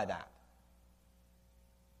mean by that?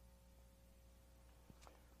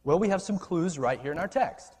 Well, we have some clues right here in our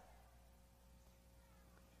text.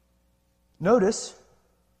 Notice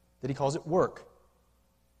that he calls it work.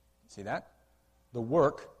 See that? The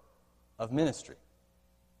work of ministry.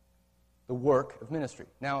 The work of ministry.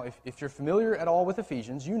 Now, if you're familiar at all with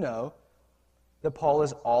Ephesians, you know that Paul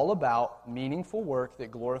is all about meaningful work that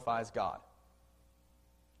glorifies God.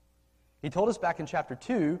 He told us back in chapter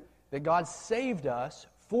 2 that God saved us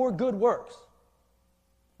for good works.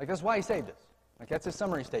 Like, that's why he saved us. Like, that's his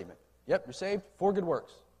summary statement. Yep, you're saved for good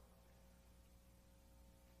works.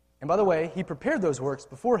 And by the way, he prepared those works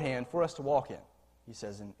beforehand for us to walk in, he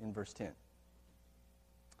says in verse 10.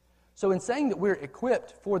 So in saying that we're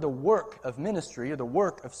equipped for the work of ministry or the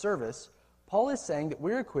work of service, Paul is saying that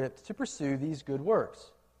we're equipped to pursue these good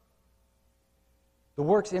works. The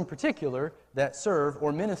works in particular that serve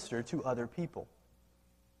or minister to other people.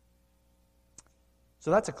 So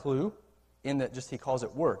that's a clue in that just he calls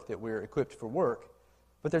it work, that we're equipped for work.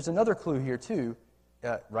 But there's another clue here too,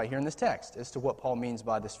 right here in this text, as to what Paul means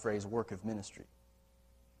by this phrase, work of ministry.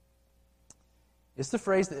 It's the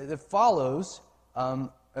phrase that follows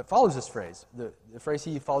this phrase, the phrase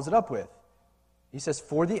he follows it up with. He says,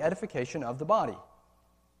 for the edification of the body.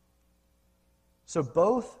 So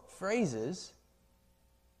both phrases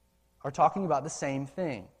are talking about the same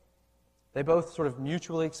thing. They both sort of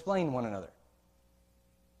mutually explain one another.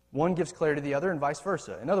 One gives clarity to the other and vice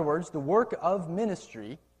versa. In other words, the work of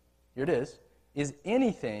ministry, here it is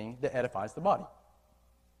anything that edifies the body.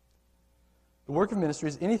 The work of ministry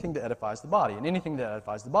is anything that edifies the body, and anything that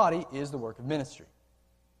edifies the body is the work of ministry.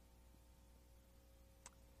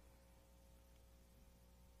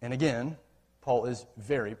 And again, Paul is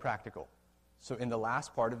very practical. So in the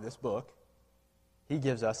last part of this book, he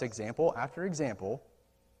gives us example after example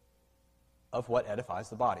of what edifies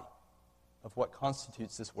the body, of what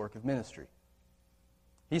constitutes this work of ministry.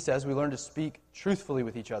 He says we learn to speak truthfully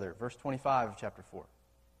with each other, verse 25 of chapter 4.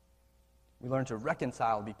 We learn to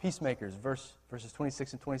reconcile, be peacemakers, verses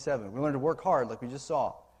 26 and 27. We learn to work hard, like we just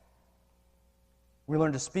saw. We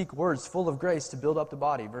learn to speak words full of grace to build up the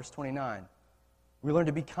body, verse 29. We learn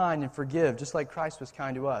to be kind and forgive, just like Christ was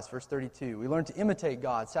kind to us, verse 32. We learn to imitate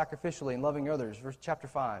God sacrificially and loving others, chapter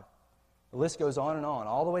 5. The list goes on and on,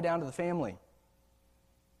 all the way down to the family.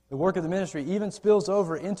 The work of the ministry even spills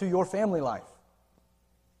over into your family life.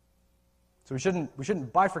 So we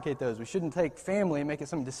shouldn't bifurcate those. We shouldn't take family and make it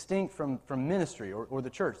something distinct from ministry or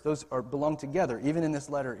the church. Those belong together, even in this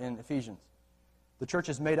letter in Ephesians. The church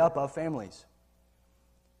is made up of families.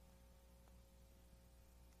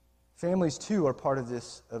 Families, too, are part of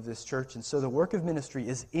this church, and so the work of ministry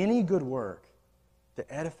is any good work that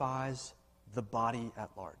edifies the body at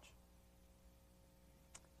large.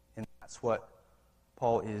 And that's what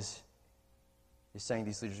Paul is saying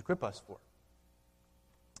these leaders equip us for.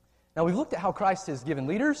 Now, we've looked at how Christ has given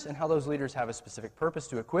leaders and how those leaders have a specific purpose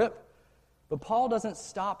to equip, but Paul doesn't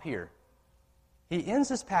stop here. He ends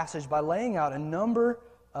this passage by laying out a number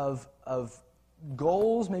of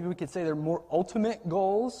goals, maybe we could say they're more ultimate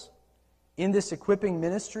goals, in this equipping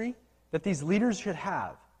ministry that these leaders should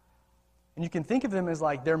have. And you can think of them as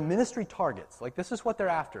like their ministry targets. Like, this is what they're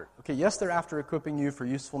after. Okay, yes, they're after equipping you for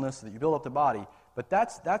usefulness so that you build up the body, but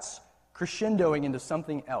that's crescendoing into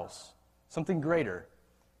something else, something greater.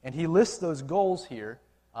 And he lists those goals here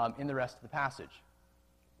in the rest of the passage.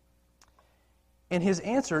 And his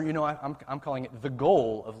answer, I'm calling it the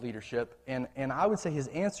goal of leadership, and I would say his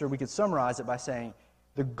answer, we could summarize it by saying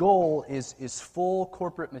the goal is full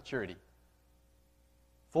corporate maturity.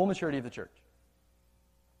 Full maturity of the church.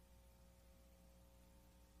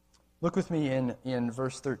 Look with me in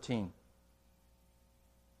verse 13.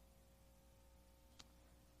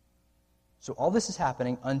 So all this is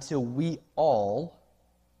happening until we all,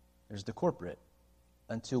 there's the corporate,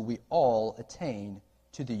 until we all attain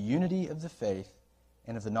to the unity of the faith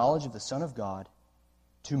and of the knowledge of the Son of God,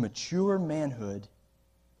 to mature manhood,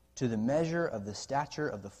 to the measure of the stature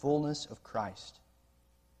of the fullness of Christ,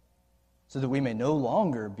 so that we may no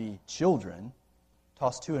longer be children,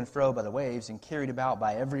 tossed to and fro by the waves and carried about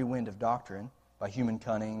by every wind of doctrine, by human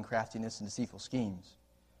cunning, craftiness, and deceitful schemes.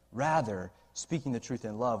 Rather, speaking the truth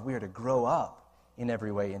in love, we are to grow up in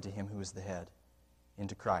every way into Him who is the head,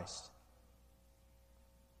 into Christ.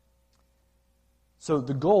 So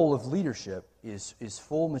the goal of leadership is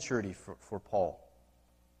full maturity for Paul.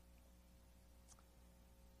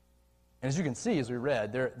 And as you can see, as we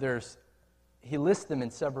read, he lists them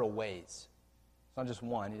in several ways. It's not just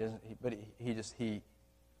one.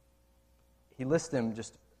 He lists them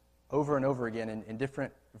just over and over again in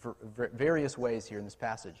different, various ways here in this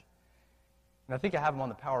passage. And I think I have them on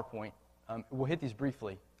the PowerPoint. We'll hit these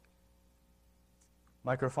briefly.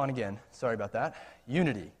 Microphone again. Sorry about that.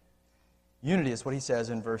 Unity. Unity is what he says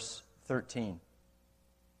in verse 13.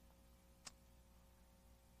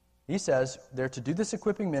 He says they're to do this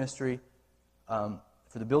equipping ministry for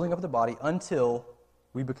the building up of the body until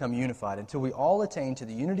we become unified, until we all attain to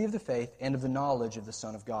the unity of the faith and of the knowledge of the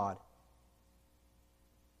Son of God.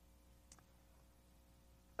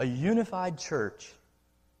 A unified church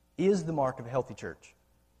is the mark of a healthy church.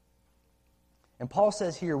 And Paul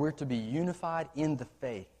says here we're to be unified in the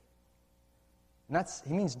faith. And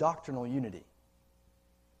he means doctrinal unity.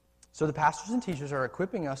 So the pastors and teachers are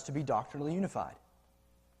equipping us to be doctrinally unified.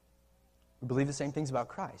 We believe the same things about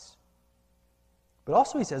Christ. But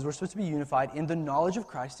also he says we're supposed to be unified in the knowledge of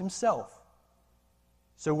Christ himself.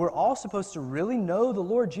 So we're all supposed to really know the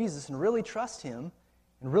Lord Jesus and really trust him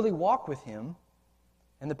and really walk with him.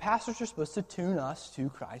 And the pastors are supposed to tune us to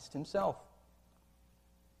Christ himself.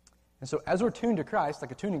 And so as we're tuned to Christ,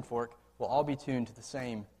 like a tuning fork, we'll all be tuned to the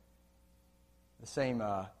same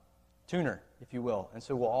tuner, if you will. And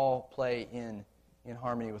so we'll all play in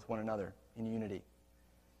harmony with one another, in unity.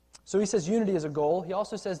 So he says unity is a goal. He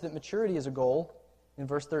also says that maturity is a goal in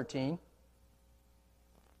verse 13.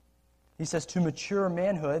 He says to mature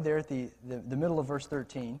manhood there at the middle of verse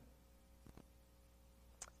 13.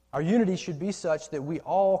 Our unity should be such that we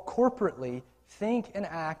all corporately think and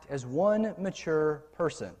act as one mature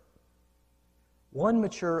person. One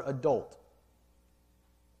mature adult.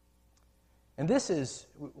 And this is,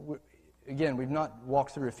 again, we've not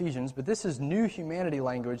walked through Ephesians, but this is new humanity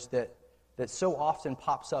language that so often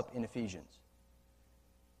pops up in Ephesians.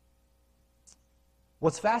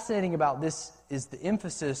 What's fascinating about this is the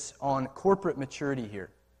emphasis on corporate maturity here.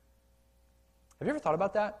 Have you ever thought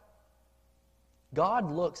about that?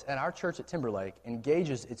 God looks at our church at Timberlake and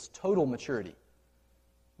gauges its total maturity,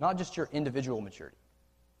 not just your individual maturity.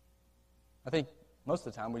 I think most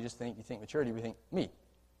of the time you think maturity, we think me.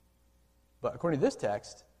 But according to this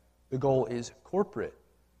text, the goal is corporate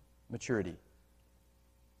maturity.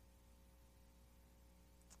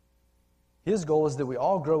 His goal is that we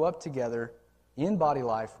all grow up together in body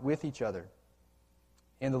life with each other.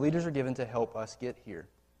 And the leaders are given to help us get here.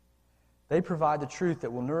 They provide the truth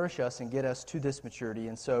that will nourish us and get us to this maturity,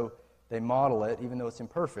 and so they model it, even though it's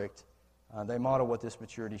imperfect. They model what this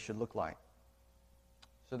maturity should look like.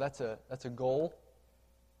 So that's a goal.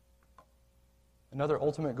 Another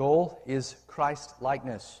ultimate goal is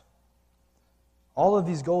Christ-likeness. All of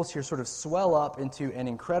these goals here sort of swell up into an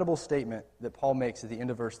incredible statement that Paul makes at the end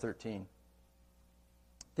of verse 13.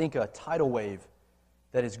 Think a tidal wave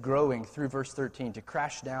that is growing through verse 13 to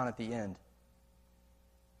crash down at the end.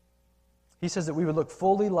 He says that we would look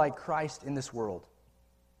fully like Christ in this world.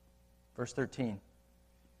 Verse 13.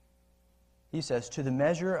 He says, to the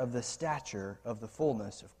measure of the stature of the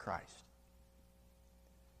fullness of Christ.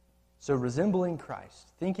 So resembling Christ,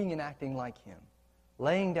 thinking and acting like him,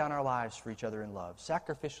 laying down our lives for each other in love,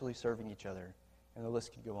 sacrificially serving each other, and the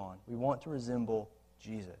list could go on. We want to resemble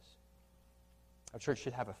Jesus. Our church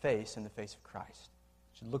should have a face in the face of Christ.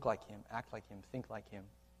 It should look like him, act like him, think like him.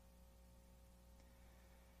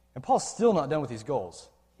 And Paul's still not done with these goals.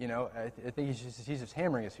 You know, I think he's just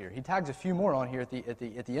hammering us here. He tags a few more on here at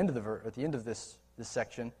the end of this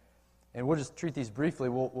section, and we'll just treat these briefly.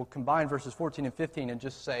 We'll combine verses 14 and 15 and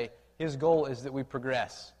just say his goal is that we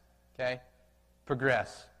progress. Okay,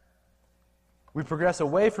 progress. We progress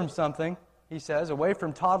away from something. He says away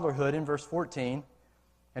from toddlerhood in verse 14,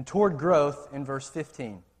 and toward growth in verse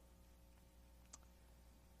 15.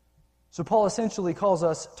 So Paul essentially calls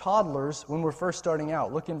us toddlers when we're first starting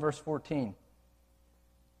out. Look in verse 14.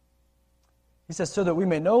 He says, so that we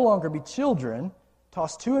may no longer be children,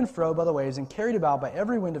 tossed to and fro by the waves and carried about by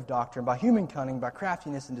every wind of doctrine, by human cunning, by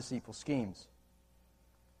craftiness and deceitful schemes.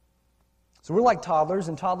 So we're like toddlers,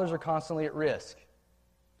 and toddlers are constantly at risk.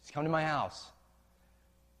 Just come to my house.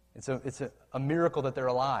 It's a miracle that they're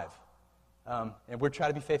alive. And we're trying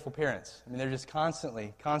to be faithful parents. I mean, they're just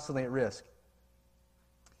constantly at risk.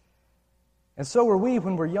 And so are we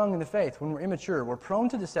when we're young in the faith, when we're immature. We're prone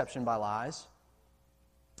to deception by lies.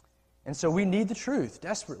 And so we need the truth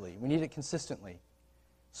desperately. We need it consistently.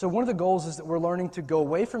 So one of the goals is that we're learning to go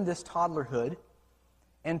away from this toddlerhood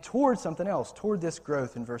and toward something else, toward this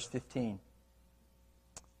growth in verse 15.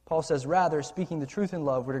 Paul says, rather, speaking the truth in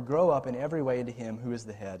love, we're to grow up in every way into him who is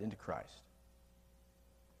the head, into Christ.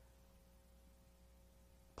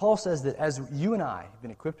 Paul says that as you and I have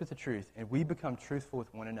been equipped with the truth and we become truthful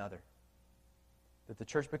with one another, that the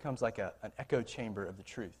church becomes like an echo chamber of the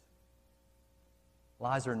truth.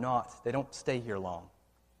 Lies are not, they don't stay here long.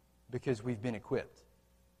 because we've been equipped.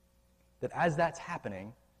 That as that's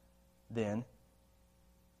happening, then,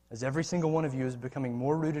 as every single one of you is becoming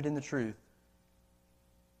more rooted in the truth,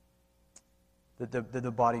 that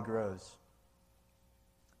the body grows.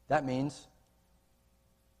 That means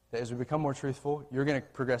that as we become more truthful, you're going to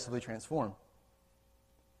progressively transform.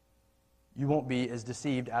 You won't be as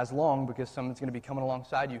deceived as long because someone's going to be coming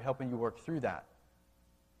alongside you, helping you work through that.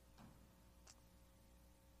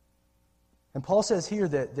 And Paul says here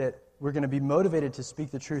that we're going to be motivated to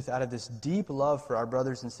speak the truth out of this deep love for our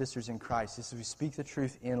brothers and sisters in Christ. This is we speak the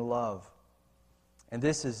truth in love. And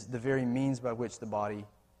this is the very means by which the body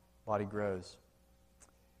grows.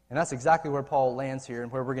 And that's exactly where Paul lands here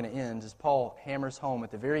and where we're going to end, as Paul hammers home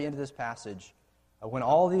at the very end of this passage. When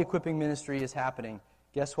all the equipping ministry is happening,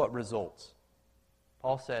 guess what results?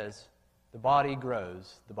 Paul says, the body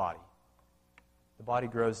grows the body. The body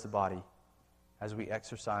grows the body as we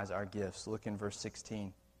exercise our gifts. Look in verse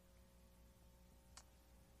 16.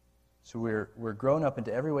 So we're grown up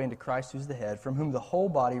into every way into Christ who's the head, from whom the whole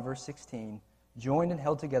body, verse 16, joined and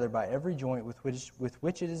held together by every joint with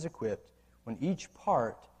which it is equipped, when each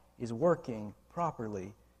part is working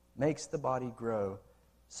properly, makes the body grow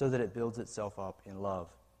so that it builds itself up in love.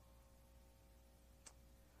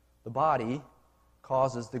 The body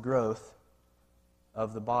causes the growth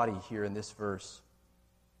of the body here in this verse.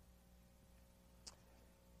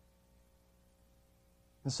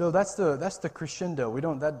 And so that's the crescendo. We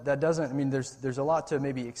don't that doesn't, I mean, there's a lot to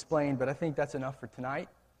maybe explain, but I think that's enough for tonight.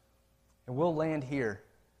 And we'll land here.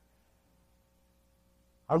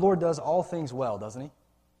 Our Lord does all things well, doesn't He?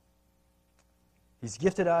 He's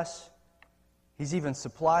gifted us. He's even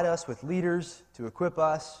supplied us with leaders to equip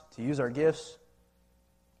us, to use our gifts.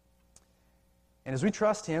 And as we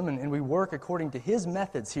trust Him and we work according to His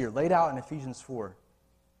methods here, laid out in Ephesians 4,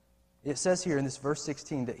 it says here in this verse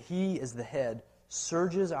 16 that He is the head,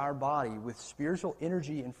 surges our body with spiritual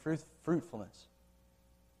energy and fruitfulness.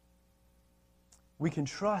 We can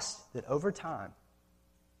trust that over time,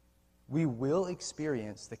 we will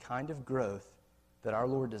experience the kind of growth that our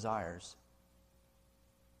Lord desires.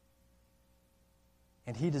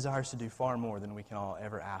 And He desires to do far more than we can all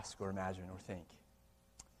ever ask or imagine or think.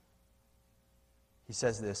 He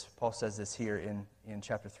says this, Paul says this here in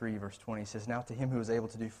chapter 3, verse 20. He says, "Now to Him who is able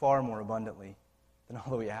to do far more abundantly than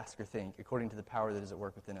all that we ask or think, according to the power that is at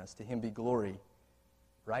work within us, to Him be glory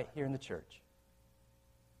right here in the church,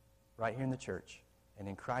 and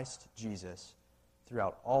in Christ Jesus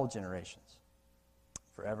throughout all generations,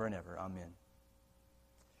 forever and ever. Amen."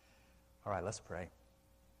 All right, let's pray.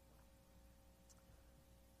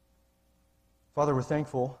 Father, we're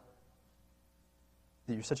thankful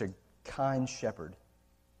that You're such a kind shepherd.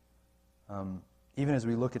 Even as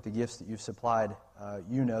we look at the gifts that You've supplied,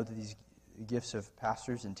 You know that these gifts of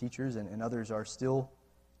pastors and teachers and others are still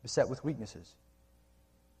beset with weaknesses.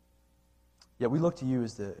 Yet we look to You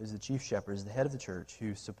as the chief shepherd, as the head of the church,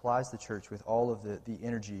 who supplies the church with all of the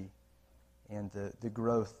energy and the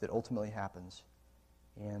growth that ultimately happens.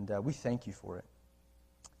 And we thank You for it.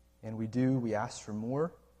 And we ask for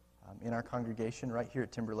more in our congregation right here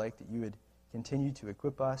at Timberlake, that You would continue to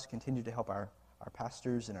equip us, continue to help our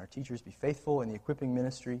pastors and our teachers be faithful in the equipping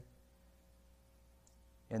ministry,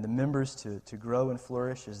 and the members to grow and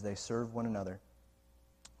flourish as they serve one another.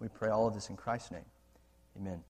 We pray all of this in Christ's name. Amen.